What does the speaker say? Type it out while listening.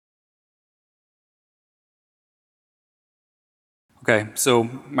Okay, so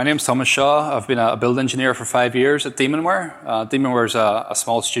my name's Thomas Shaw. I've been a build engineer for 5 years at Demonware. Demonware is a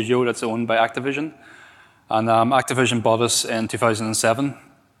small studio that's owned by Activision. And Activision bought us in 2007.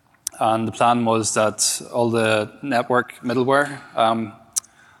 And the plan was that all the network middleware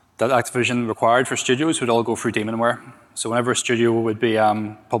that Activision required for studios would all go through Demonware. So whenever a studio would be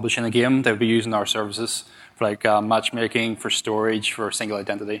publishing a game, they would be using our services for matchmaking, for storage, for single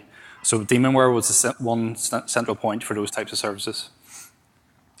identity. So Demonware was the one central point for those types of services.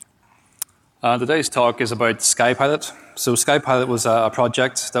 Today's talk is about Skypilot. So Skypilot was a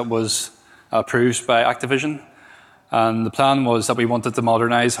project that was approved by Activision. And the plan was that we wanted to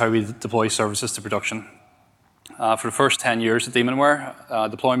modernize how we deploy services to production. For the first 10 years at Demonware,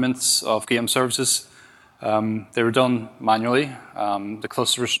 deployments of game services, they were done manually. The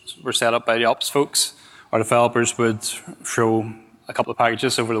clusters were set up by the ops folks. Our developers would throw a couple of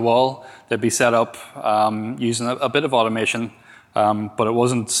packages over the wall. They'd be set up using a bit of automation, but it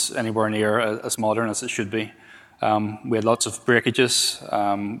wasn't anywhere near as modern as it should be. We had lots of breakages.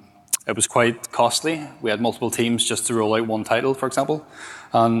 It was quite costly. We had multiple teams just to roll out one title, for example.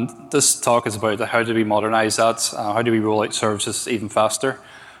 And this talk is about how do we modernize that? How do we roll out services even faster?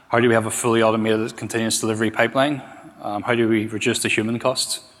 How do we have a fully automated continuous delivery pipeline? How do we reduce the human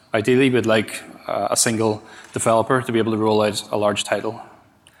cost? Ideally, we'd like a single developer to be able to roll out a large title.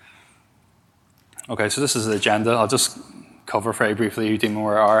 Okay, so this is the agenda. I'll just cover very briefly who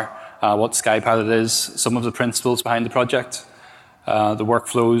Demonware are, what Skypilot is, some of the principles behind the project, the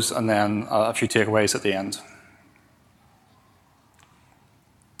workflows, and then a few takeaways at the end.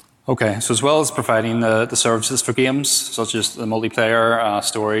 Okay, so as well as providing the services for games, such as the multiplayer,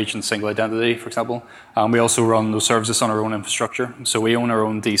 storage, and single identity, for example, we also run those services on our own infrastructure. So we own our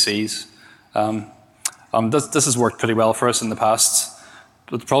own DCs. This has worked pretty well for us in the past.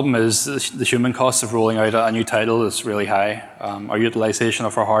 But the problem is the human cost of rolling out a new title is really high. Our utilization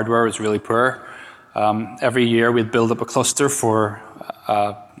of our hardware is really poor. Every year we'd build up a cluster for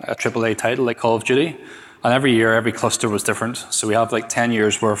a AAA title like Call of Duty. And every year, every cluster was different. So we have 10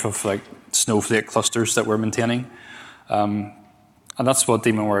 years worth of snowflake clusters that we're maintaining. And that's what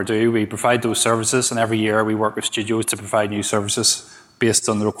Demonware do. We provide those services, and every year we work with studios to provide new services based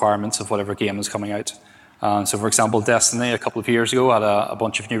on the requirements of whatever game is coming out. So for example, Destiny a couple of years ago had a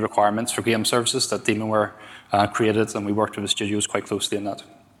bunch of new requirements for game services that Demonware created, and we worked with the studios quite closely in that.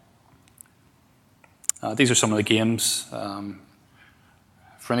 These are some of the games.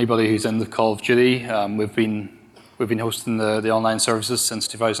 For anybody who's in the Call of Duty, we've been hosting the online services since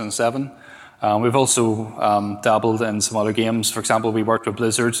 2007. We've also dabbled in some other games. For example, we worked with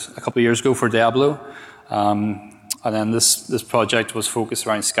Blizzard a couple of years ago for Diablo. And then this project was focused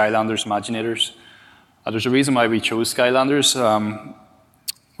around Skylanders Imaginators. There's a reason why we chose Skylanders.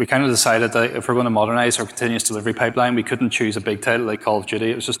 We kind of decided that if we're going to modernize our continuous delivery pipeline, we couldn't choose a big title like Call of Duty.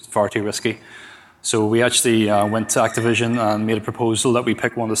 It was just far too risky. So we actually went to Activision and made a proposal that we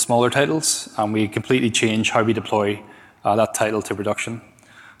pick one of the smaller titles, and we completely change how we deploy that title to production.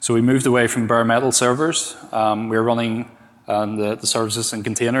 So we moved away from bare metal servers. We're running the services in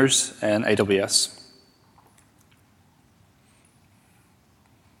containers in AWS.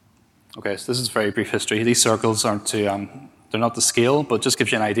 Okay, so this is very brief history. These circles aren't they're not the scale, but just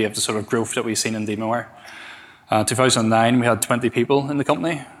gives you an idea of the sort of growth that we've seen in Demonware. 2009, we had 20 people in the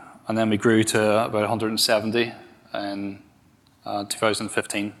company. And then we grew to about 170 in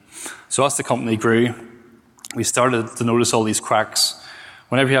 2015. So as the company grew, we started to notice all these cracks.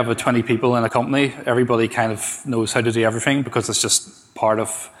 Whenever you have 20 people in a company, everybody kind of knows how to do everything because it's just part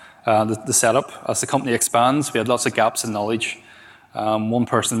of the setup. As the company expands, we had lots of gaps in knowledge. One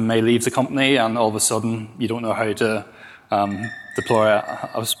person may leave the company and all of a sudden you don't know how to deploy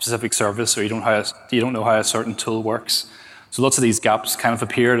a specific service, or you don't know how a certain tool works. So lots of these gaps kind of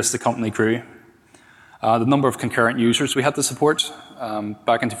appeared as the company grew. The number of concurrent users we had to support.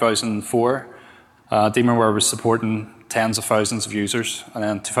 Back in 2004, Demonware was supporting tens of thousands of users. And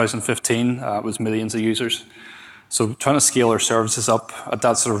then 2015, it was millions of users. So trying to scale our services up at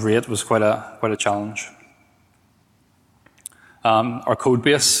that sort of rate was quite a challenge. Our code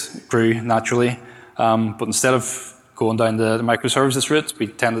base grew naturally. But instead of going down the microservices route, we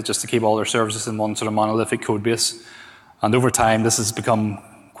tended just to keep all our services in one sort of monolithic code base. And over time, this has become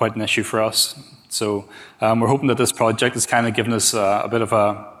quite an issue for us. So we're hoping that this project has kind of given us a bit of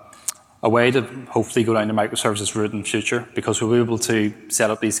a way to hopefully go down the microservices route in the future, because we'll be able to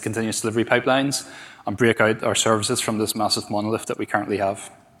set up these continuous delivery pipelines and break out our services from this massive monolith that we currently have.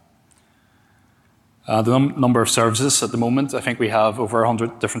 The number of services at the moment, I think we have over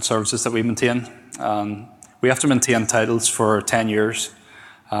 100 different services that we maintain. We have to maintain titles for 10 years.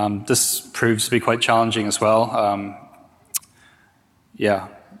 This proves to be quite challenging as well. yeah.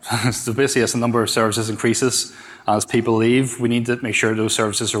 So basically, as the number of services increases, as people leave, we need to make sure those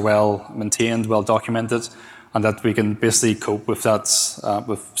services are well maintained, well documented, and that we can basically cope with that,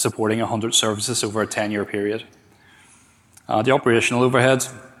 with supporting 100 services over a 10-year period. The operational overhead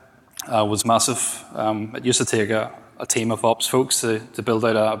was massive. It used to take a team of ops folks to build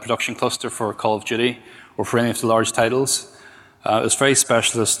out a production cluster for Call of Duty or for any of the large titles. It was very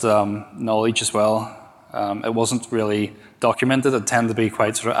specialist knowledge as well. It wasn't really documented. It tended to be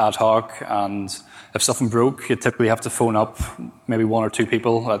quite sort of ad hoc, and if something broke, you'd typically have to phone up maybe 1 or 2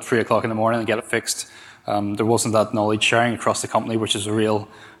 people at 3 o'clock in the morning and get it fixed. There wasn't that knowledge sharing across the company, which is a real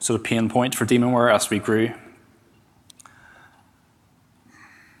sort of pain point for Demonware as we grew.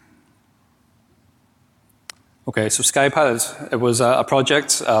 Okay, so Skypilot, it was a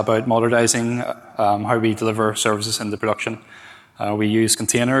project about modernizing how we deliver services into production. We use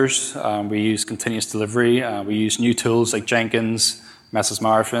containers, we use continuous delivery, we use new tools like Jenkins, Message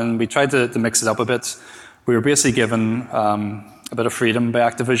Marathon. We tried to mix it up a bit. We were basically given a bit of freedom by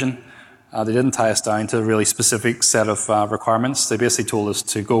Activision. They didn't tie us down to a really specific set of requirements. They basically told us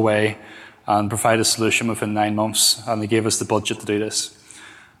to go away and provide a solution within 9 months, and they gave us the budget to do this.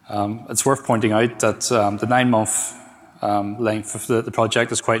 It's worth pointing out that the 9-month length of the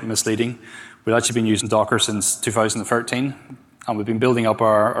project is quite misleading. We've actually been using Docker since 2013, and we've been building up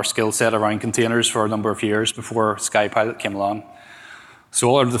our skill set around containers for a number of years before Skypilot came along. So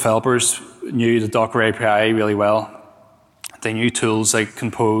all our developers knew the Docker API really well. They knew tools like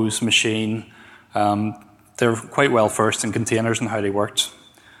Compose, Machine. They were quite well versed in containers and how they worked.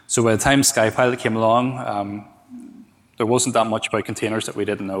 So by the time Skypilot came along, there wasn't that much about containers that we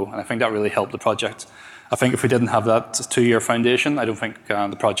didn't know, and I think that really helped the project. I think if we didn't have that 2-year foundation, I don't think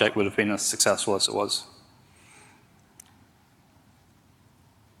the project would have been as successful as it was.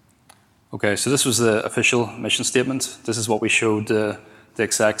 Okay, so this was the official mission statement. This is what we showed the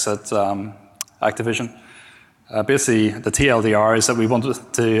execs at Activision. Basically, the TLDR is that we want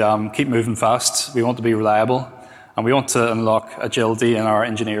to keep moving fast, we want to be reliable, and we want to unlock agility in our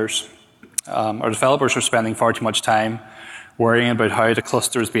engineers. Our developers are spending far too much time worrying about how the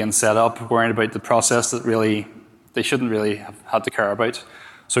cluster is being set up, worrying about the process that really they shouldn't really have had to care about.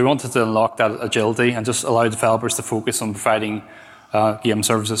 So we wanted to unlock that agility and just allow developers to focus on providing game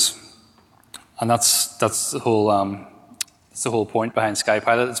services. And that's the whole point behind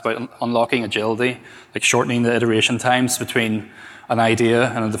Skypilot. It's about unlocking agility, like shortening the iteration times between an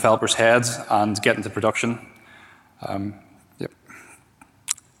idea in a developer's head and getting to production.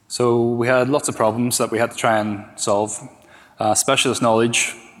 So we had lots of problems that we had to try and solve. Specialist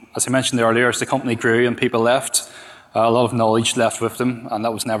knowledge, as I mentioned earlier, as the company grew and people left, a lot of knowledge left with them, and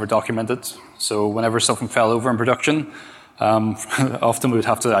that was never documented. So whenever something fell over in production, often we would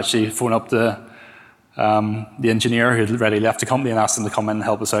have to actually phone up the engineer who had already left the company and ask them to come in and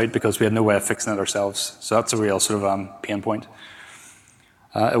help us out because we had no way of fixing it ourselves. So that's a real sort of pain point.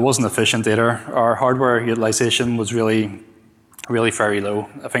 It wasn't efficient either. Our hardware utilization was really very low.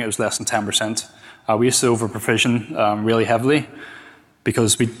 I think it was less than 10%. We used to over-provision really heavily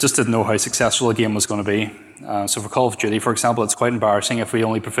because we just didn't know how successful a game was going to be. So for Call of Duty, for example, it's quite embarrassing if we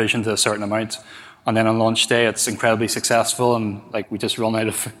only provisioned a certain amount, and then on launch day it's incredibly successful and like we just run out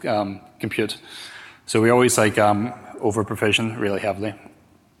of compute. So we always over-provision really heavily.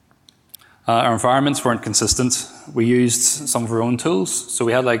 Our environments weren't consistent. We used some of our own tools, so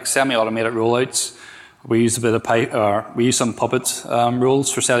we had like semi-automated rollouts. We used we used some Puppet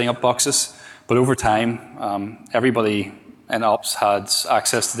rules for setting up boxes, but over time, everybody in ops had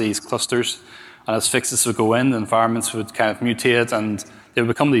access to these clusters, and as fixes would go in, the environments would kind of mutate, and they would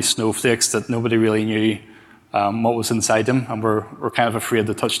become these snowflakes that nobody really knew what was inside them, and we're kind of afraid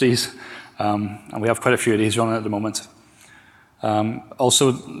to touch these. And we have quite a few of these running at the moment.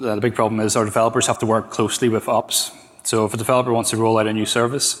 Also, the big problem is our developers have to work closely with ops. So if a developer wants to roll out a new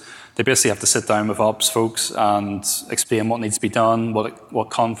service, they basically have to sit down with ops folks and explain what needs to be done, what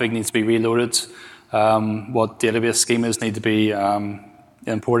config needs to be reloaded, what database schemas need to be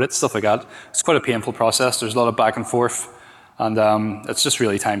imported, stuff like that. It's quite a painful process. There's a lot of back and forth, and it's just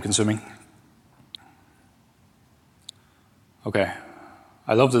really time consuming. Okay.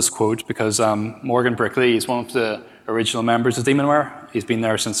 I love this quote because Morgan Brickley is one of the original members of Demonware. He's been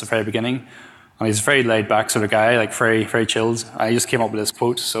there since the very beginning. And he's a very laid-back sort of guy, like very, very chilled. I just came up with this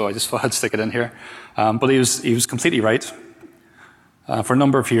quote, so I just thought I'd stick it in here. But he was completely right. For a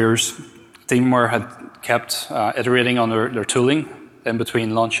number of years, Demonware had kept iterating on their tooling in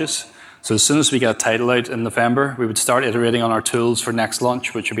between launches. So as soon as we got a title out in November, we would start iterating on our tools for next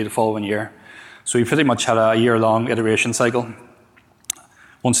launch, which would be the following year. So we pretty much had a year-long iteration cycle.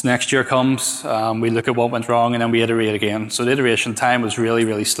 Once next year comes, we look at what went wrong and then we iterate again. So the iteration time was really,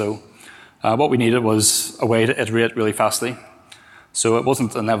 really slow. What we needed was a way to iterate really fastly. So it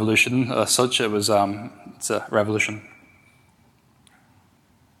wasn't an evolution as such, it's a revolution.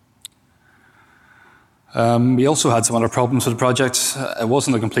 We also had some other problems with the project. It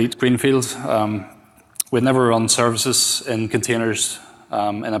wasn't a complete greenfield. We'd never run services in containers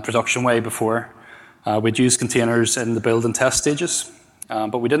in a production way before. We'd used containers in the build and test stages,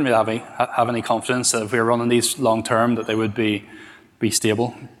 but we didn't really have any confidence that if we were running these long term that they would be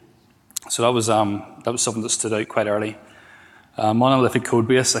stable. So that was something that stood out quite early. Monolithic code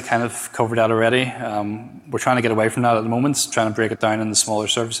base, I kind of covered that already. We're trying to get away from that at the moment, trying to break it down into smaller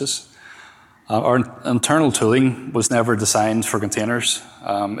services. Our internal tooling was never designed for containers.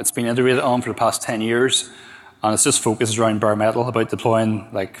 It's been iterated on for the past 10 years, and it's just focused around bare metal, about deploying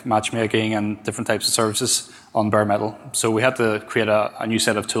like matchmaking and different types of services on bare metal. So we had to create a new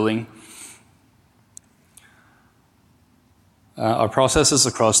set of tooling. Our processes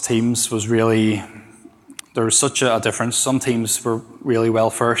across teams was really, there was such a difference. Some teams were really well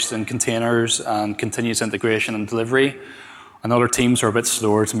versed in containers and continuous integration and delivery, and other teams were a bit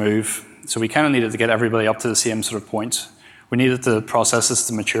slower to move. So we kind of needed to get everybody up to the same sort of point. We needed the processes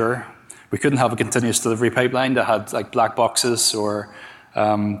to mature. We couldn't have a continuous delivery pipeline that had like black boxes or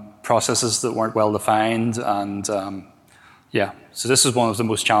processes that weren't well defined. And so this is one of the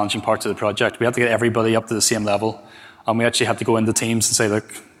most challenging parts of the project. We had to get everybody up to the same level. And we actually had to go into teams and say,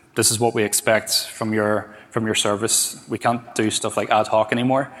 look, this is what we expect from your service. We can't do stuff like ad hoc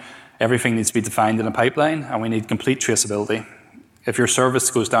anymore. Everything needs to be defined in a pipeline, and we need complete traceability. If your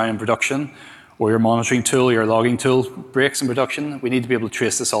service goes down in production, or your monitoring tool, your logging tool breaks in production, we need to be able to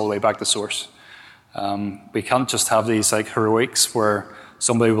trace this all the way back to source. We can't just have these like heroics where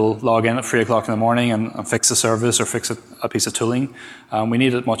somebody will log in at 3 o'clock in the morning and fix a service or fix a piece of tooling. We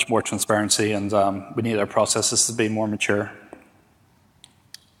needed much more transparency, and we needed our processes to be more mature.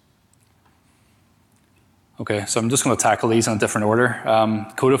 Okay, so I'm just going to tackle these in a different order.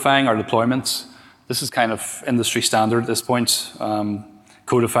 Codifying our deployments. This is kind of industry standard at this point.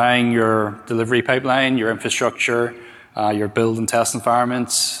 Codifying your delivery pipeline, your infrastructure, your build and test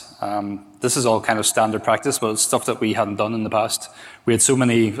environments. This is all kind of standard practice, but it's stuff that we hadn't done in the past. We had so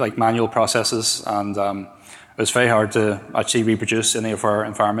many like manual processes, and it was very hard to actually reproduce any of our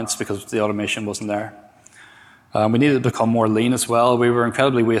environments because the automation wasn't there. We needed to become more lean as well. We were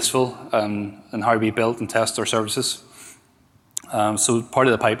incredibly wasteful in how we built and test our services. So part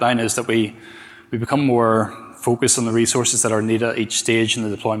of the pipeline is that we become more focused on the resources that are needed at each stage in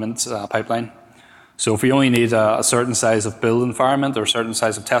the deployment pipeline. So if we only need a certain size of build environment or a certain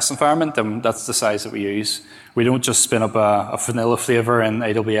size of test environment, then that's the size that we use. We don't just spin up a vanilla flavor in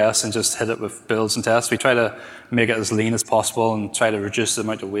AWS and just hit it with builds and tests. We try to make it as lean as possible and try to reduce the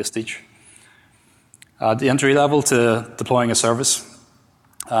amount of wastage. The entry level to deploying a service,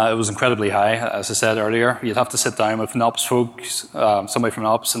 it was incredibly high. As I said earlier, you'd have to sit down with an ops folks, somebody from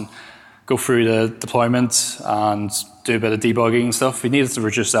ops, and go through the deployment and do a bit of debugging and stuff. We needed to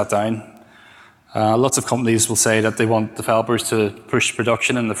reduce that down. Lots of companies will say that they want developers to push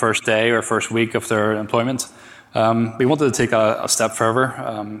production in the first day or first week of their employment. We wanted to take a step further.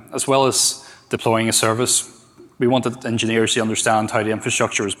 As well as deploying a service, we wanted engineers to understand how the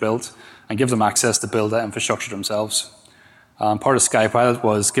infrastructure was built and give them access to build that infrastructure themselves. Part of Skypilot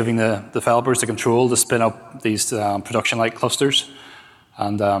was giving the developers the control to spin up these production-like clusters.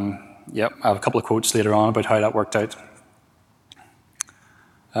 And I have a couple of quotes later on about how that worked out.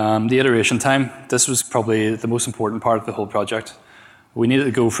 The iteration time, this was probably the most important part of the whole project. We needed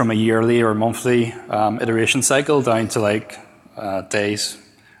to go from a yearly or monthly iteration cycle down to like days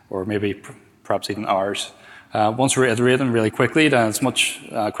or maybe perhaps even hours. Once we're iterating really quickly, then it's much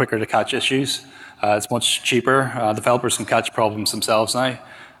quicker to catch issues. It's much cheaper. Developers can catch problems themselves now.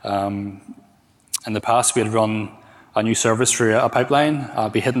 In the past, we had run a new service through a pipeline,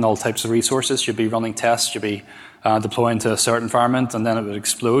 be hitting all types of resources. You'd be running tests, you'd be deploying to a certain environment, and then it would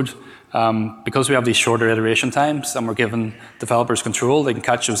explode. Because we have these shorter iteration times and we're giving developers control, they can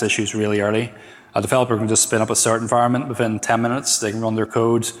catch those issues really early. A developer can just spin up a certain environment within 10 minutes. They can run their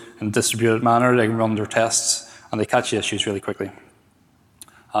code in a distributed manner. They can run their tests, and they catch the issues really quickly.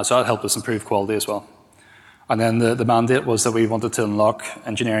 So that helped us improve quality as well. And then the mandate was that we wanted to unlock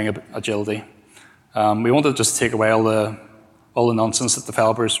engineering agility. We wanted to just take away all the nonsense that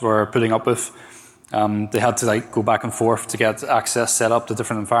developers were putting up with. They had to go back and forth to get access set up to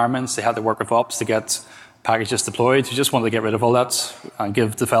different environments. They had to work with ops to get packages deployed. We just wanted to get rid of all that and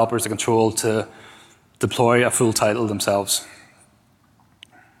give developers the control to deploy a full title themselves.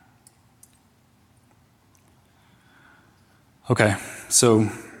 Okay, So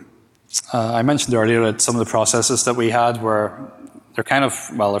I mentioned earlier that some of the processes that we had they're kind of,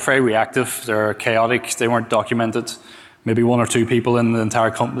 well, they're very reactive, they're chaotic, they weren't documented. Maybe one or two people in the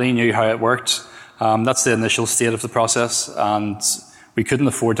entire company knew how it worked. That's the initial state of the process, and we couldn't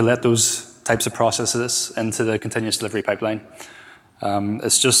afford to let those types of processes into the continuous delivery pipeline.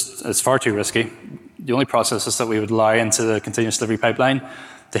 It's far too risky. The only processes that we would allow into the continuous delivery pipeline,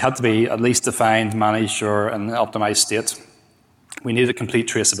 they had to be at least defined, managed, or in an optimized state. We needed complete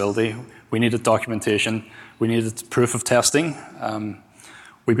traceability. We needed documentation. We needed proof of testing.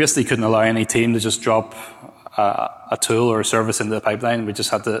 We basically couldn't allow any team to just drop a tool or a service into the pipeline. We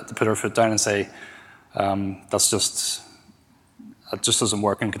just had to put our foot down and say, that just doesn't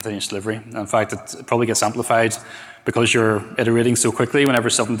work in continuous delivery. In fact, it probably gets amplified because you're iterating so quickly.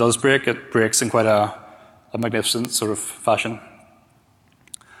 Whenever something does break, it breaks in quite a magnificent sort of fashion.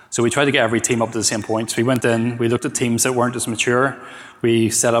 So we tried to get every team up to the same point. We went in, we looked at teams that weren't as mature. We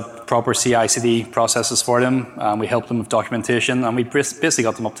set up proper CI/CD processes for them. We helped them with documentation, and we basically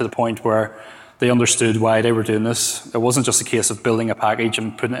got them up to the point where they understood why they were doing this. It wasn't just a case of building a package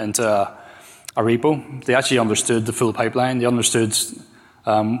and putting it into a repo. They actually understood the full pipeline. They understood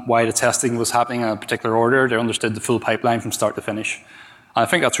why the testing was happening in a particular order. They understood the full pipeline from start to finish. And I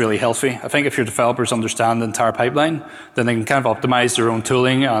think that's really healthy. I think if your developers understand the entire pipeline, then they can kind of optimize their own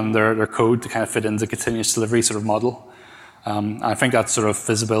tooling and their code to kind of fit into the continuous delivery sort of model. I think that sort of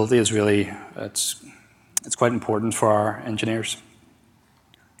visibility is really, it's quite important for our engineers.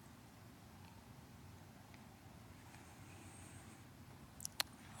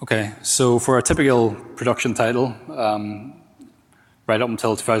 Okay, so for a typical production title, right up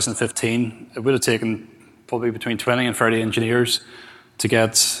until 2015, it would have taken probably between 20 and 30 engineers to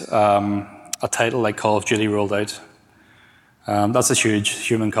get a title like Call of Duty rolled out. That's a huge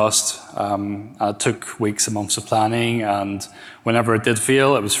human cost. It took weeks and months of planning, and whenever it did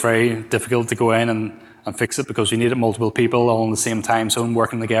fail, it was very difficult to go in and fix it because you needed multiple people all in the same time zone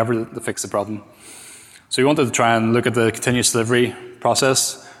working together to fix the problem. So we wanted to try and look at the continuous delivery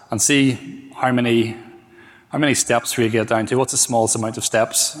process and see how many steps we get down to, what's the smallest amount of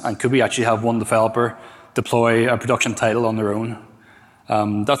steps, and could we actually have one developer deploy a production title on their own.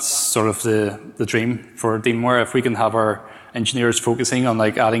 That's sort of the dream for Demonware. If we can have our engineers focusing on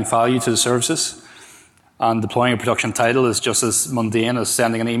like adding value to the services, and deploying a production title is just as mundane as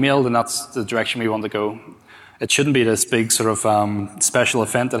sending an email, then that's the direction we want to go. It shouldn't be this big sort of special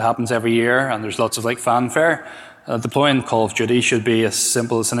event that happens every year and there's lots of like fanfare. Deploying Call of Duty should be as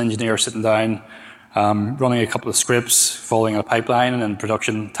simple as an engineer sitting down, running a couple of scripts, following a pipeline, and then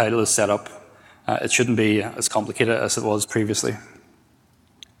production title is set up. It shouldn't be as complicated as it was previously.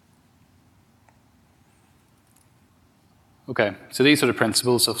 Okay, so these are the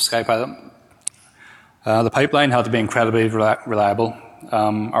principles of Skypilot. The pipeline had to be incredibly reliable.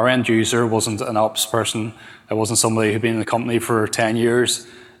 Our end user wasn't an ops person. It wasn't somebody who'd been in the company for 10 years.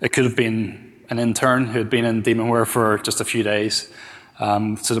 It could have been an intern who'd been in Demonware for just a few days.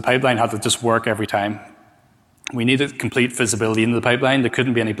 So the pipeline had to just work every time. We needed complete visibility into the pipeline. There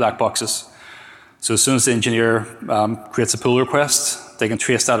couldn't be any black boxes. So as soon as the engineer creates a pull request, they can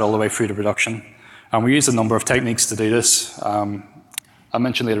trace that all the way through to production. And we used a number of techniques to do this. I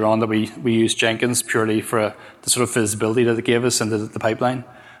mentioned later on that we used Jenkins purely for the sort of visibility that it gave us into the pipeline.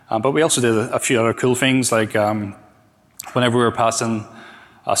 But we also did a few other cool things, like whenever we were passing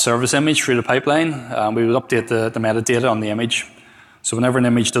a service image through the pipeline, we would update the metadata on the image. So whenever an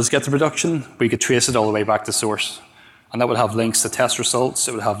image does get to production, we could trace it all the way back to source. And that would have links to test results.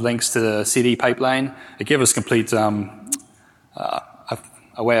 It would have links to the CD pipeline. It gave us complete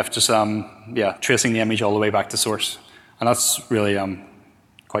a way of just tracing the image all the way back to source. And that's really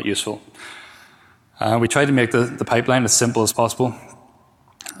quite useful. We tried to make the pipeline as simple as possible.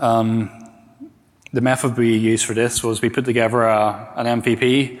 The method we used for this was we put together an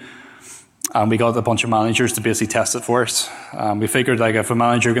MVP, and we got a bunch of managers to basically test it for us. We figured like if a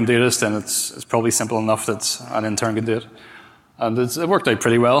manager can do this, then it's probably simple enough that an intern can do it. And it worked out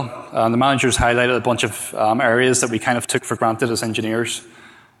pretty well. The managers highlighted a bunch of areas that we kind of took for granted as engineers.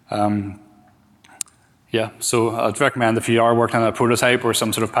 So I'd recommend if you are working on a prototype or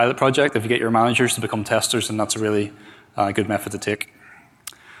some sort of pilot project, if you get your managers to become testers, then that's a really good method to take.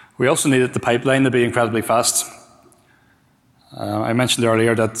 We also needed the pipeline to be incredibly fast. I mentioned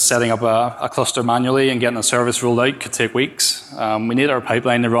earlier that setting up a cluster manually and getting a service rolled out could take weeks. We need our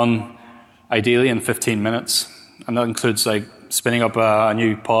pipeline to run ideally in 15 minutes, and that includes like spinning up a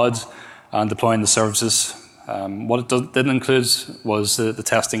new pod and deploying the services. What it didn't include was the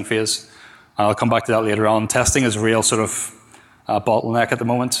testing phase. I'll come back to that later on. Testing is a real sort of bottleneck at the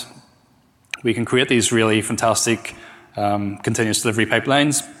moment. We can create these really fantastic continuous delivery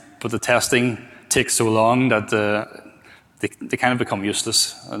pipelines, but the testing takes so long that they kind of become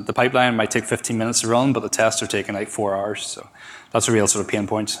useless. The pipeline might take 15 minutes to run, but the tests are taking like 4 hours. So that's a real sort of pain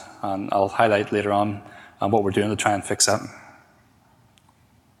point, and I'll highlight later on what we're doing to try and fix that.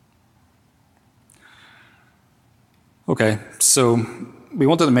 Okay, so we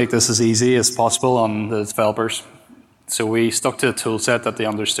wanted to make this as easy as possible on the developers. So we stuck to a tool set that they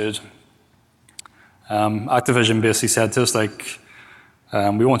understood. Activision basically said to us, like,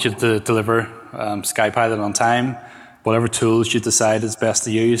 we want you to deliver Skypilot on time. Whatever tools you decide is best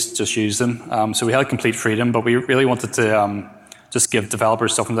to use, just use them. So we had complete freedom, but we really wanted to just give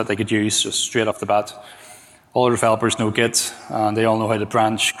developers something that they could use just straight off the bat. All our developers know Git, and they all know how to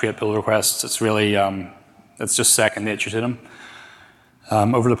branch, create pull requests. It's really, it's just second nature to them.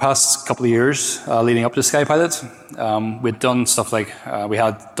 Over the past couple of years, leading up to Skypilot, we'd done stuff like, we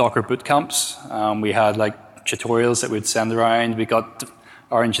had Docker boot camps, we had like tutorials that we'd send around, we got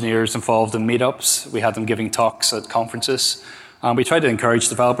our engineers involved in meetups, we had them giving talks at conferences, and we tried to encourage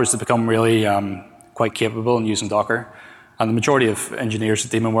developers to become really quite capable in using Docker. And the majority of engineers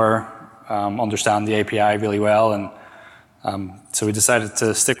at Demonware understand the API really well, and so we decided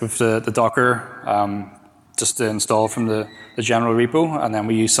to stick with the Docker just to install from the general repo, and then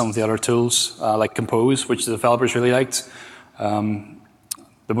we used some of the other tools like Compose, which the developers really liked.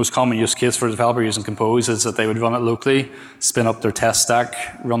 The most common use case for a developer using Compose is that they would run it locally, spin up their test stack,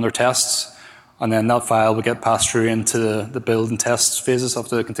 run their tests, and then that file would get passed through into the build and test phases of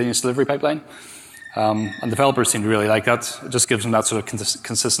the continuous delivery pipeline. And developers seem to really like that. It just gives them that sort of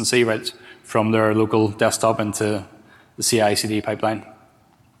consistency right from their local desktop into the CI/CD pipeline.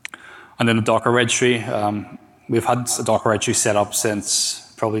 And then the Docker registry, we've had a Docker registry set up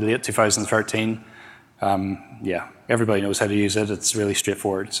since probably late 2013. Yeah, everybody knows how to use it. It's really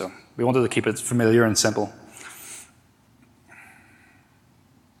straightforward. So we wanted to keep it familiar and simple.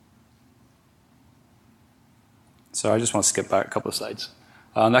 So I just want to skip back a couple of slides.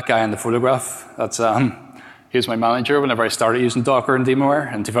 That guy in the photograph, that's he was my manager whenever I started using Docker and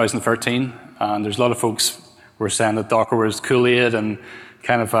Demonware in 2013. And there's a lot of folks who were saying that Docker was Kool-Aid and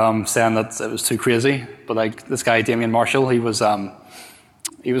kind of saying that it was too crazy. But like this guy, Damien Marshall, he was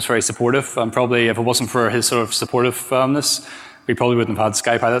very supportive. And probably if it wasn't for his sort of supportiveness, we probably wouldn't have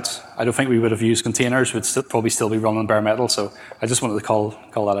had Skypilot. I don't think we would have used containers. We'd probably still be running bare metal. So I just wanted to call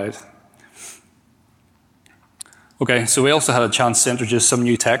that out. Okay, so we also had a chance to introduce some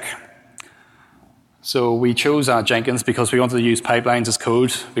new tech. So we chose Jenkins because we wanted to use pipelines as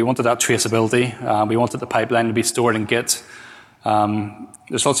code. We wanted that traceability. We wanted the pipeline to be stored in Git.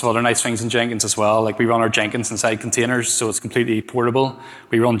 There's lots of other nice things in Jenkins as well. Like we run our Jenkins inside containers, so it's completely portable.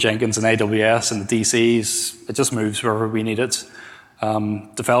 We run Jenkins in AWS and the DCs. It just moves wherever we need it.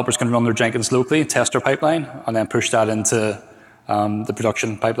 Developers can run their Jenkins locally, test their pipeline, and then push that into the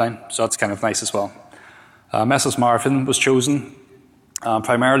production pipeline. So that's kind of nice as well. Mesos Marathon was chosen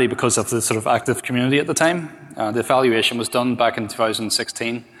primarily because of the sort of active community at the time. The evaluation was done back in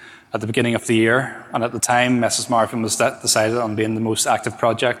 2016 at the beginning of the year, and at the time Mesos Marathon was decided on being the most active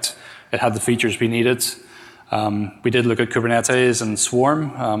project. It had the features we needed. We did look at Kubernetes and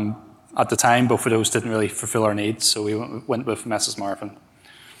Swarm. At the time, both of those didn't really fulfill our needs, so we went with Mesos Marathon.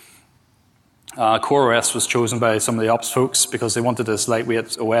 CoreOS was chosen by some of the ops folks because they wanted this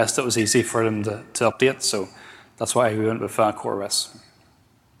lightweight OS that was easy for them to update, so that's why we went with CoreOS.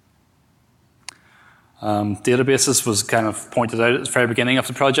 Databases was kind of pointed out at the very beginning of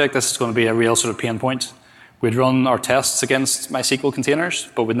the project. This is going to be a real sort of pain point. We'd run our tests against MySQL containers,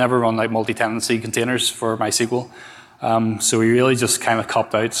 but we'd never run like multi-tenancy containers for MySQL. So we really just kind of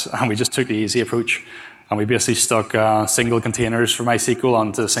copped out, and we just took the easy approach. And we basically stuck single containers for MySQL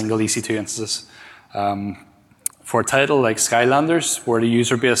onto single EC2 instances. For a title like Skylanders, where the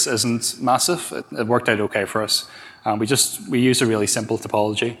user base isn't massive, it worked out okay for us. We used a really simple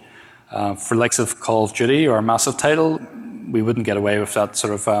topology. For likes of Call of Duty or a massive title, we wouldn't get away with that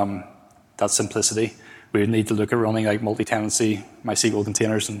sort of that simplicity. We would need to look at running like multi-tenancy MySQL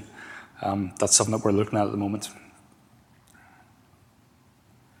containers, and that's something that we're looking at the moment.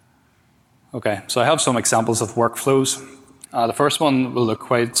 Okay, so I have some examples of workflows. The first one will look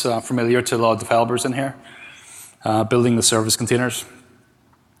quite familiar to a lot of developers in here, building the service containers.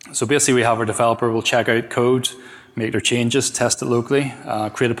 So basically we have our developer will check out code, make their changes, test it locally,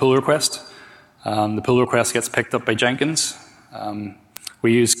 create a pull request. The pull request gets picked up by Jenkins.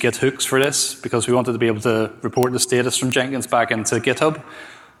 We use Git hooks for this because we wanted to be able to report the status from Jenkins back into GitHub,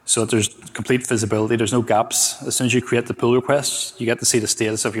 so that there's complete visibility, there's no gaps. As soon as you create the pull request, you get to see the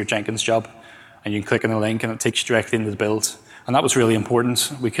status of your Jenkins job, and you can click on the link and it takes you directly into the build. And that was really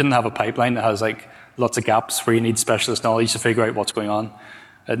important. We couldn't have a pipeline that has like lots of gaps where you need specialist knowledge to figure out what's going on.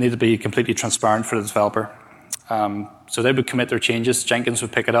 It needed to be completely transparent for the developer. So they would commit their changes, Jenkins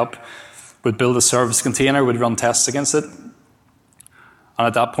would pick it up, would build a service container, would run tests against it. And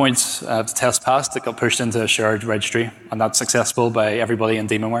at that point, if the test passed, it got pushed into a shared registry, and that's accessible by everybody in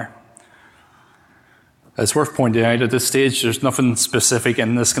Demonware. It's worth pointing out at this stage, there's nothing specific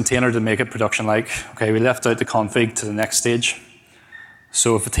in this container to make it production-like. Okay, we left out the config to the next stage.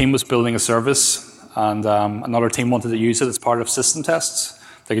 So if a team was building a service and another team wanted to use it as part of system tests,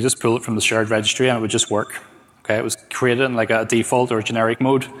 they could just pull it from the shared registry and it would just work. Okay, it was created in like a default or generic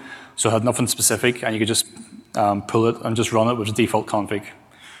mode, so it had nothing specific, and you could just pull it and just run it with a default config.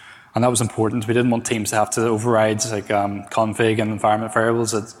 And that was important. We didn't want teams to have to override like config and environment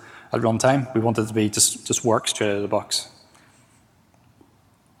variables at runtime. We wanted it to be just work straight out of the box.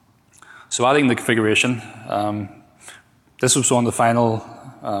 So adding the configuration, this was one of the final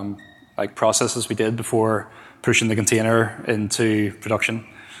like processes we did before pushing the container into production.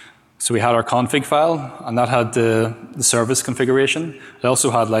 So we had our config file, and that had the service configuration. It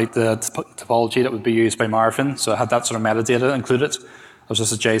also had like the topology that would be used by Marfin, so it had that sort of metadata included. It was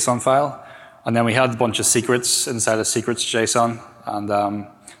just a JSON file. And then we had a bunch of secrets inside of secrets JSON, and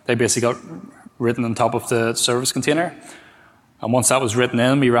they basically got written on top of the service container. And once that was written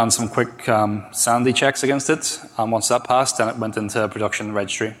in, we ran some quick sanity checks against it. And once that passed, then it went into production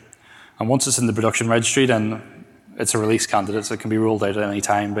registry. And once it's in the production registry, then it's a release candidate, so it can be rolled out at any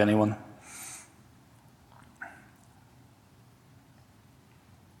time by anyone.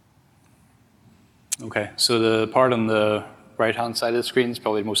 Okay, so the part on the right-hand side of the screen is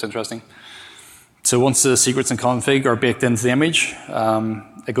probably the most interesting. So once the secrets and config are baked into the image,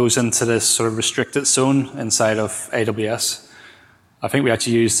 it goes into this sort of restricted zone inside of AWS. I think we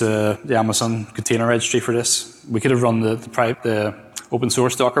actually used the Amazon container registry for this. We could have run the open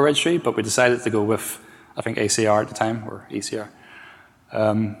source Docker registry, but we decided to go with, I think, ACR at the time, or ECR.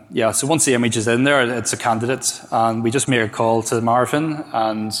 Yeah, so once the image is in there, it's a candidate, and we just make a call to Marfin,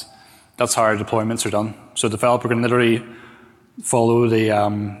 and that's how our deployments are done. So the developer can literally follow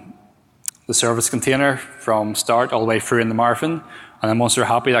the service container from start all the way through in the Marfin, and then once they're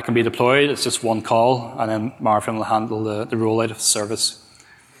happy that can be deployed, it's just one call, and then Marfin will handle the rollout of the service.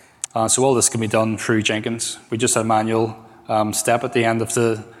 So all this can be done through Jenkins. We just had a manual step at the end of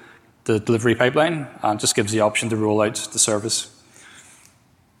the delivery pipeline, and just gives the option to roll out the service.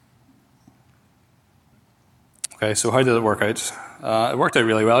 Okay, so how did it work out? It worked out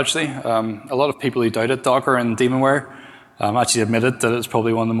really well, actually. A lot of people who doubted Docker and Demonware actually admitted that it's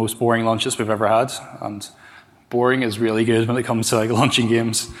probably one of the most boring launches we've ever had, and boring is really good when it comes to like launching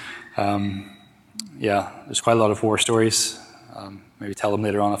games. Yeah, there's quite a lot of war stories. Maybe tell them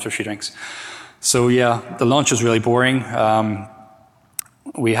later on after a few drinks. So yeah, the launch was really boring.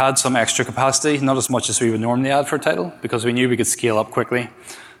 We had some extra capacity, not as much as we would normally add for a title, because we knew we could scale up quickly.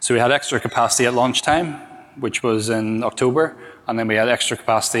 So we had extra capacity at launch time, which was in October, and then we had extra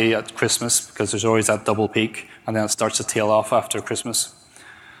capacity at Christmas, because there's always that double peak, and then it starts to tail off after Christmas.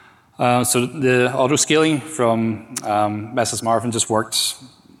 So the auto-scaling from Mrs. Marfin just worked.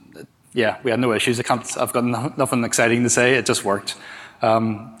 Yeah, we had no issues. I've got nothing exciting to say, it just worked.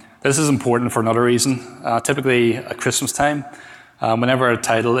 This is important for another reason. Typically at Christmas time, whenever a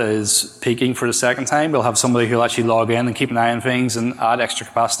title is peaking for the second time, we'll have somebody who'll actually log in and keep an eye on things and add extra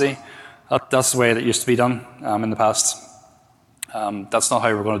capacity. That's the way it used to be done in the past. That's not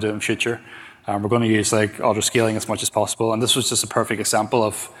how we're going to do it in the future. We're going to use like auto-scaling as much as possible, and this was just a perfect example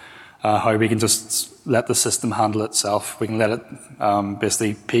of how we can just let the system handle itself. We can let it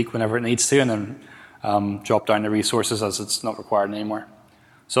basically peak whenever it needs to, and then drop down the resources as it's not required anymore.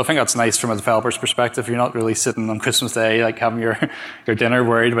 So I think that's nice from a developer's perspective. You're not really sitting on Christmas Day like having your dinner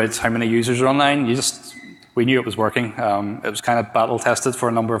worried about how many users are online. We knew it was working. It was kind of battle tested for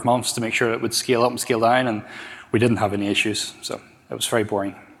a number of months to make sure it would scale up and scale down, and we didn't have any issues. So it was very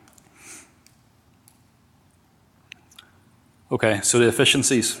boring. Okay, so the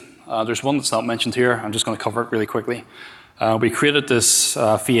efficiencies. There's one that's not mentioned here. I'm just going to cover it really quickly. We created this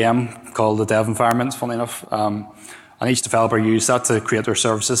VM called the dev environment, funnily enough. And each developer used that to create their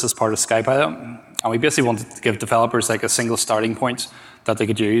services as part of Skypilot. And we basically wanted to give developers like a single starting point that they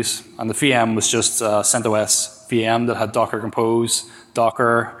could use. And the VM was just CentOS VM that had Docker Compose,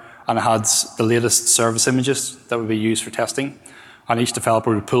 Docker, and it had the latest service images that would be used for testing. And each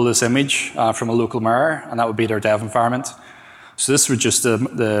developer would pull this image from a local mirror, and that would be their dev environment. So this reduced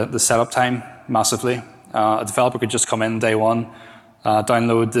the setup time massively. A developer could just come in day one,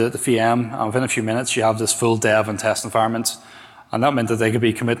 download the VM, and within a few minutes you have this full dev and test environment. And that meant that they could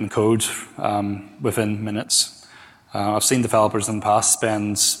be committing code within minutes. I've seen developers in the past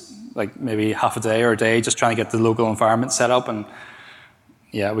spend like maybe half a day or a day just trying to get the local environment set up. And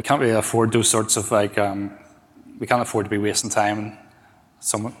yeah, we can't really afford those sorts of like, we can't afford to be wasting time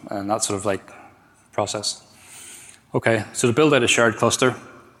and that sort of like process. Okay, so to build out a shared cluster,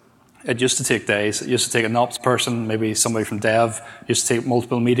 it used to take days. It used to take an ops person, maybe somebody from dev. It used to take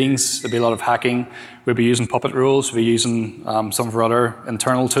multiple meetings. There'd be a lot of hacking. We'd be using Puppet rules. We'd be using some of our other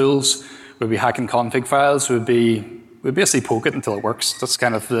internal tools. We'd be hacking config files. We'd basically poke it until it works. That's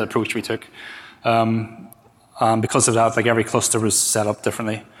kind of the approach we took. Because of that, like every cluster was set up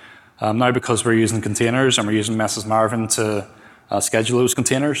differently. Now because we're using containers and we're using Mrs. Marvin to schedule those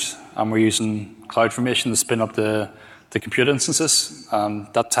containers, and we're using CloudFormation to spin up the compute instances,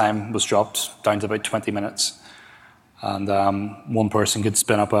 that time was dropped down to about 20 minutes. And one person could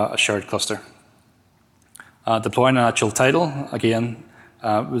spin up a shared cluster. Deploying an actual title, again,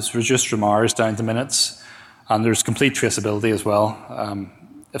 was reduced from hours down to minutes. And there's complete traceability as well.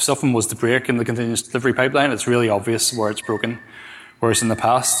 If something was to break in the continuous delivery pipeline, it's really obvious where it's broken. Whereas in the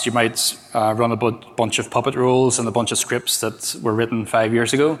past, you might run a bunch of Puppet rules and a bunch of scripts that were written 5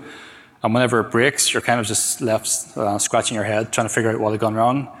 years ago. And whenever it breaks, you're kind of just left scratching your head, trying to figure out what had gone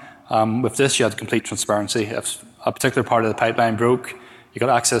wrong. With this, you had complete transparency. If a particular part of the pipeline broke, you got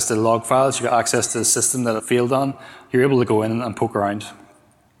access to the log files, you got access to the system that it failed on. You're able to go in and poke around.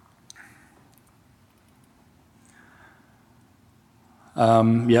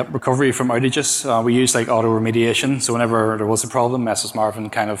 Recovery from outages. We used like auto remediation. So whenever there was a problem, Mrs. Marvin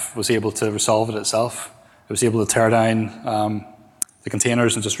kind of was able to resolve it itself. It was able to tear down the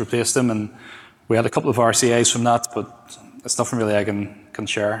containers and just replace them. And we had a couple of RCAs from that, but it's nothing really I can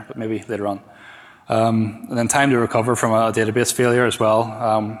share, but maybe later on. And then time to recover from a database failure as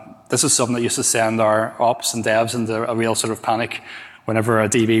well. This is something that used to send our ops and devs into a real sort of panic whenever a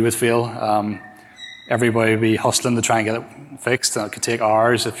DB would fail. Everybody would be hustling to try and get it fixed. And it could take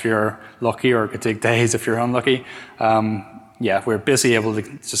hours if you're lucky, or it could take days if you're unlucky. We're basically able to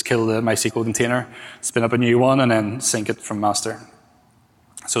just kill the MySQL container, spin up a new one, and then sync it from master.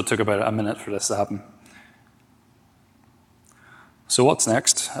 So it took about a minute for this to happen. So what's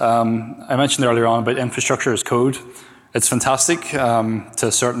next? I mentioned earlier on about infrastructure as code. It's fantastic to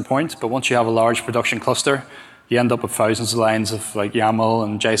a certain point, but once you have a large production cluster, you end up with thousands of lines of like YAML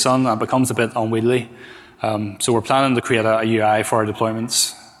and JSON, and it becomes a bit unwieldy. So we're planning to create a UI for our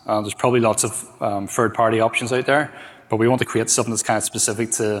deployments. There's probably lots of third-party options out there, but we want to create something that's kind of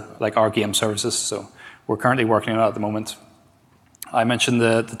specific to like our game services. So we're currently working on it at the moment. I mentioned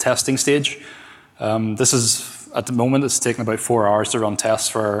the testing stage. This is, at the moment, it's taking about 4 hours to run tests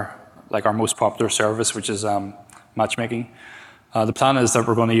for like our most popular service, which is matchmaking. The plan is that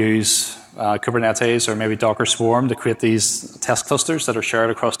we're going to use Kubernetes or maybe Docker Swarm to create these test clusters that are shared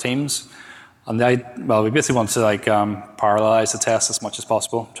across teams. And we basically want to like parallelize the test as much as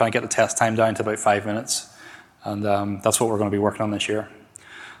possible, try and get the test time down to about 5 minutes. And that's what we're going to be working on this year.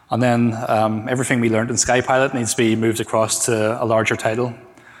 And then everything we learned in Skypilot needs to be moved across to a larger title.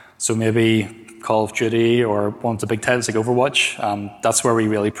 So maybe Call of Duty or one of the big titles like Overwatch. That's where we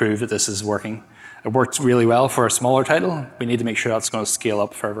really prove that this is working. It worked really well for a smaller title. We need to make sure that's going to scale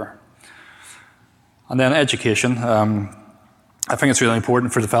up further. And then education. I think it's really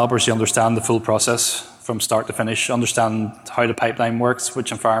important for developers to understand the full process from start to finish, understand how the pipeline works,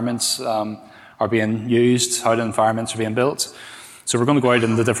 which environments are being used, how the environments are being built. So we're going to go out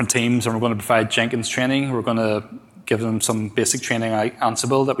into different teams and we're going to provide Jenkins training. We're going to give them some basic training like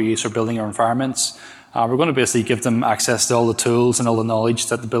Ansible that we use for building our environments. We're going to basically give them access to all the tools and all the knowledge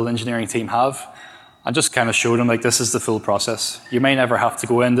that the build engineering team have, and just kind of show them like this is the full process. You may never have to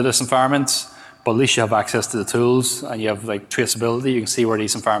go into this environment, but at least you have access to the tools and you have like traceability. You can see where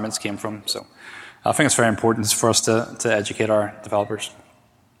these environments came from. So I think it's very important for us to educate our developers.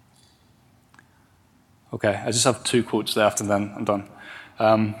 Okay, I just have 2 quotes left and then I'm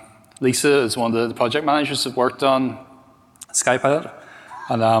done. Lisa is one of the project managers that worked on Skypilot,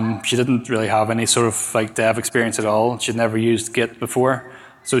 and she didn't really have any sort of like dev experience at all. She'd never used Git before,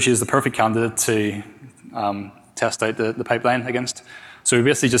 so she's the perfect candidate to test out the pipeline against. So we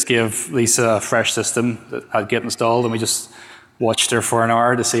basically just gave Lisa a fresh system that had Git installed, and we just watched her for an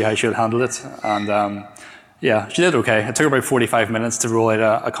hour to see how she would handle it. And she did okay. It took her about 45 minutes to roll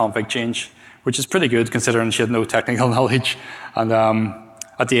out a config change, which is pretty good considering she had no technical knowledge. And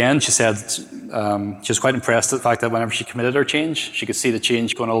at the end, she said she was quite impressed at the fact that whenever she committed her change, she could see the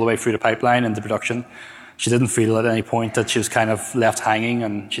change going all the way through the pipeline into production. She didn't feel at any point that she was kind of left hanging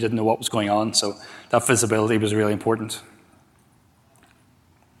and she didn't know what was going on. So that visibility was really important.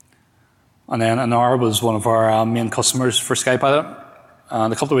 And then Anar was one of our main customers for Skypilot.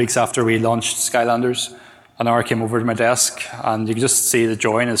 And a couple of weeks after we launched Skylanders, an hour came over to my desk, and you could just see the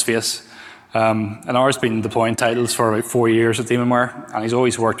joy in his face. An hour's been deploying titles for about 4 years at Demonware, and he's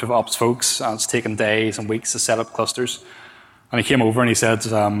always worked with ops folks, and it's taken days and weeks to set up clusters. And he came over and he said,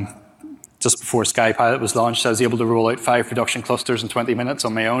 just before Skypilot was launched, I was able to roll out 5 production clusters in 20 minutes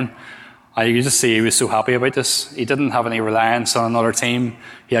on my own. And you could just see he was so happy about this. He didn't have any reliance on another team.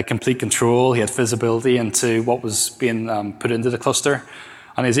 He had complete control. He had visibility into what was being put into the cluster.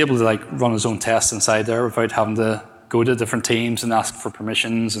 And he was able to run his own tests inside there without having to go to different teams and ask for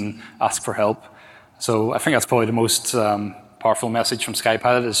permissions and ask for help. So I think that's probably the most powerful message from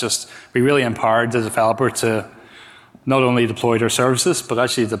Skypilot, is just we really empowered the developer to not only deploy their services, but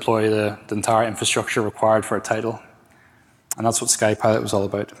actually deploy the entire infrastructure required for a title. And that's what Skypilot was all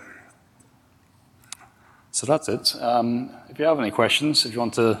about. So that's it. If you have any questions, if you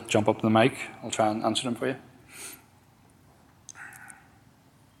want to jump up to the mic, I'll try and answer them for you.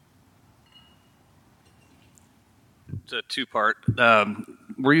 It's a two-part.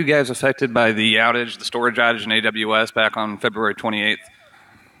 Were you guys affected by the outage, the storage outage in AWS back on February 28th?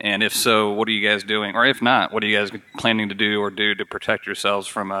 And if so, what are you guys doing? Or if not, what are you guys planning to do to protect yourselves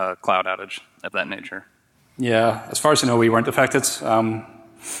from a cloud outage of that nature? Yeah, as far as I know, we weren't affected.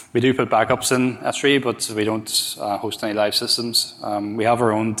 We do put backups in S3, but we don't host any live systems. We have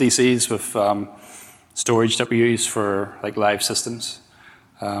our own DCs with storage that we use for live systems.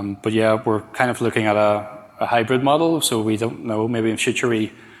 But yeah, we're kind of looking at a hybrid model, so we don't know, maybe in future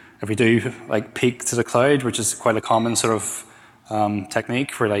if we do peak to the cloud, which is quite a common sort of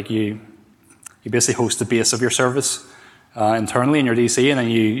technique where you basically host the base of your service internally in your DC, and then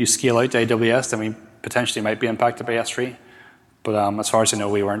you scale out to AWS, then we potentially might be impacted by S3. But as far as I know,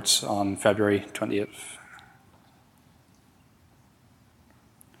 we weren't on February 28th.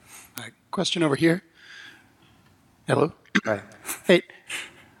 Question over here. Hello. Hi. Hey,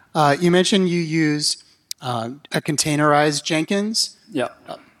 you mentioned you use a containerized Jenkins. Yeah.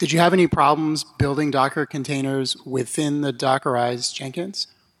 Did you have any problems building Docker containers within the Dockerized Jenkins?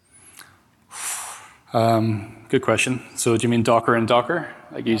 Good question. So do you mean Docker and Docker,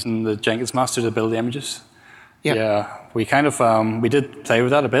 using the Jenkins master to build the images? Yep. Yeah, we kind of we did play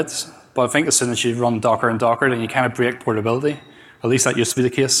with that a bit, but I think as soon as you run Docker and Docker, then you kind of break portability. At least that used to be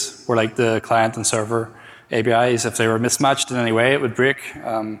the case, where the client and server APIs, if they were mismatched in any way, it would break.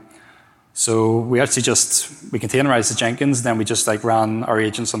 So we actually we containerized the Jenkins, then we just ran our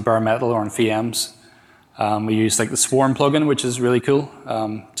agents on bare metal or on VMs. We used the Swarm plugin, which is really cool,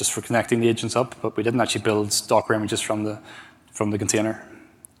 just for connecting the agents up, but we didn't actually build Docker images from the container.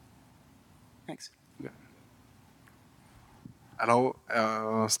 Thanks. Hello,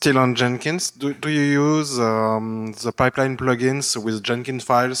 still on Jenkins. Do you use the pipeline plugins with Jenkins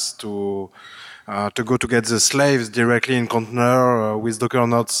files to go to get the slaves directly in container with Docker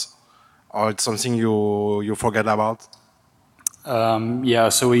nodes, or it's something you forget about? Yeah,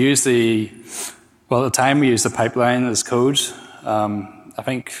 so we use at the time we used the pipeline as code. I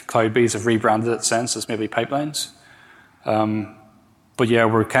think CloudBees have rebranded it since as maybe pipelines. But yeah,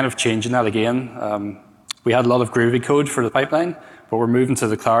 we're kind of changing that again. We had a lot of Groovy code for the pipeline, but we're moving to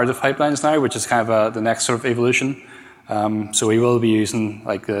the declarative pipelines now, which is kind of the next sort of evolution. So we will be using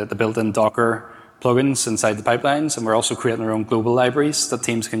the built-in Docker plugins inside the pipelines, and we're also creating our own global libraries that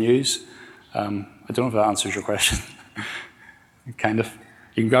teams can use. I don't know if that answers your question. Kind of.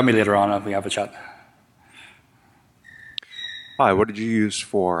 You can grab me later on if we have a chat. Hi, what did you use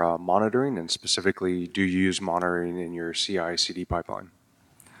for monitoring, and specifically, do you use monitoring in your CI/CD pipeline?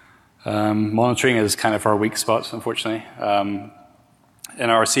 Monitoring is kind of our weak spot, unfortunately. In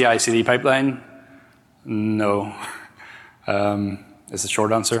our CI/CD pipeline, no, is the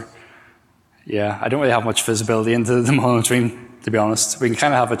short answer. Yeah, I don't really have much visibility into the monitoring, to be honest. We can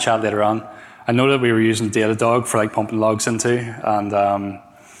kind of have a chat later on. I know that we were using Datadog for pumping logs into, and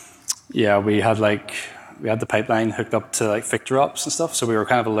yeah, we had the pipeline hooked up to Victor ops and stuff, so we were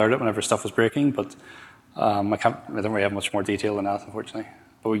kind of alerted whenever stuff was breaking. But I don't really have much more detail than that, unfortunately.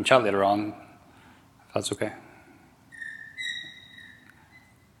 But we can chat later on, if that's okay.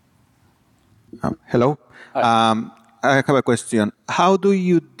 Hello. I have a question. How do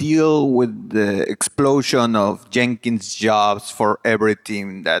you deal with the explosion of Jenkins jobs for every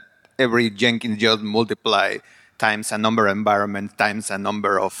team, that every Jenkins job multiply times a number of environments, times a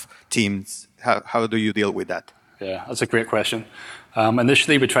number of teams? How do you deal with that? Yeah, that's a great question.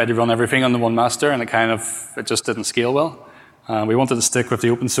 Initially, we tried to run everything on the one master, and it just didn't scale well. We wanted to stick with the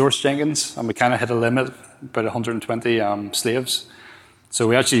open source Jenkins, and we kind of hit a limit, about 120 slaves. So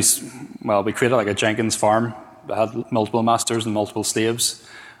we actually, we created a Jenkins farm that had multiple masters and multiple slaves,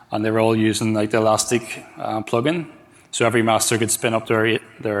 and they were all using the Elastic plugin. So every master could spin up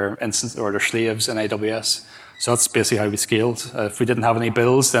their instance or their slaves in AWS. So that's basically how we scaled. If we didn't have any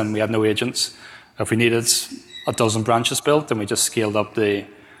builds, then we had no agents. If we needed a dozen branches built, then we just scaled up the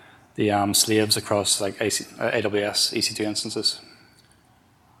slaves across like AWS EC2 instances.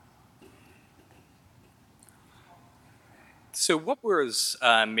 So what was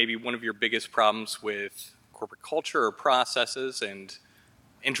maybe one of your biggest problems with corporate culture or processes and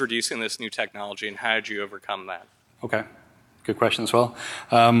introducing this new technology, and how did you overcome that? Okay, good question as well.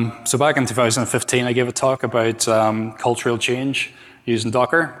 So back in 2015, I gave a talk about cultural change using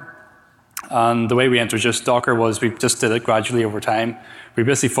Docker. And the way we introduced Docker was we just did it gradually over time. We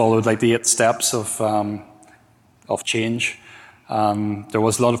basically followed like the 8 steps of change. There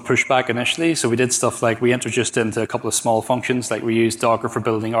was a lot of pushback initially, so we did stuff like we introduced it into a couple of small functions, like we used Docker for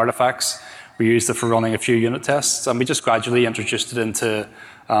building artifacts, we used it for running a few unit tests, and we just gradually introduced it into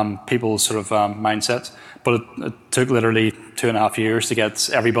people's sort of mindset. But it took literally 2.5 years to get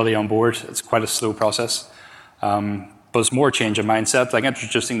everybody on board. It's quite a slow process. But it's more change in mindset, like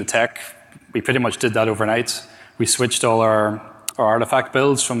introducing the tech. We pretty much did that overnight. We switched all our artifact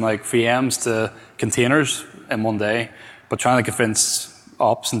builds from like VMs to containers in one day. But trying to convince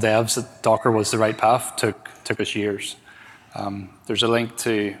ops and devs that Docker was the right path took us years. There's a link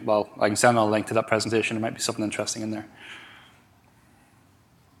to, well, I can send a link to that presentation. There might be something interesting in there.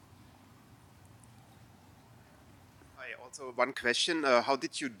 Also, one question: how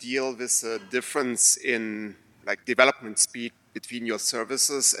did you deal with the difference in like development speed between your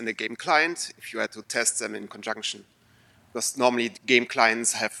services and a game client if you had to test them in conjunction? Because normally game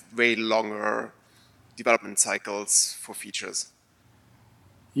clients have way longer development cycles for features.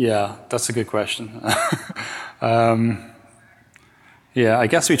 Yeah, that's a good question. Yeah, I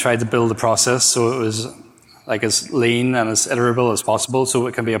guess we tried to build a process so it was like as lean and as iterable as possible, so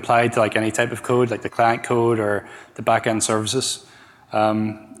it can be applied to like any type of code, like the client code or the back-end services.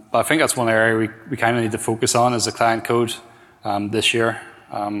 But I think that's one area we kind of need to focus on is the client code this year.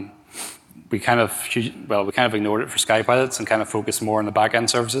 We kind of ignored it for Skypilot and kind of focused more on the back-end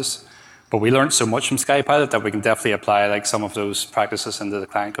services. But we learned so much from Skypilot that we can definitely apply like some of those practices into the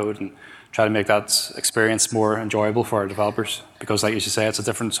client code and try to make that experience more enjoyable for our developers. Because like you say, it's a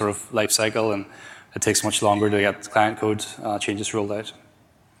different sort of life cycle and it takes much longer to get client code changes rolled out.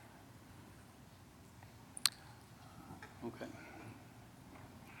 Okay.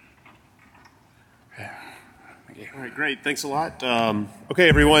 All right, great. Thanks a lot. Okay,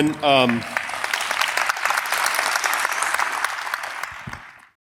 everyone.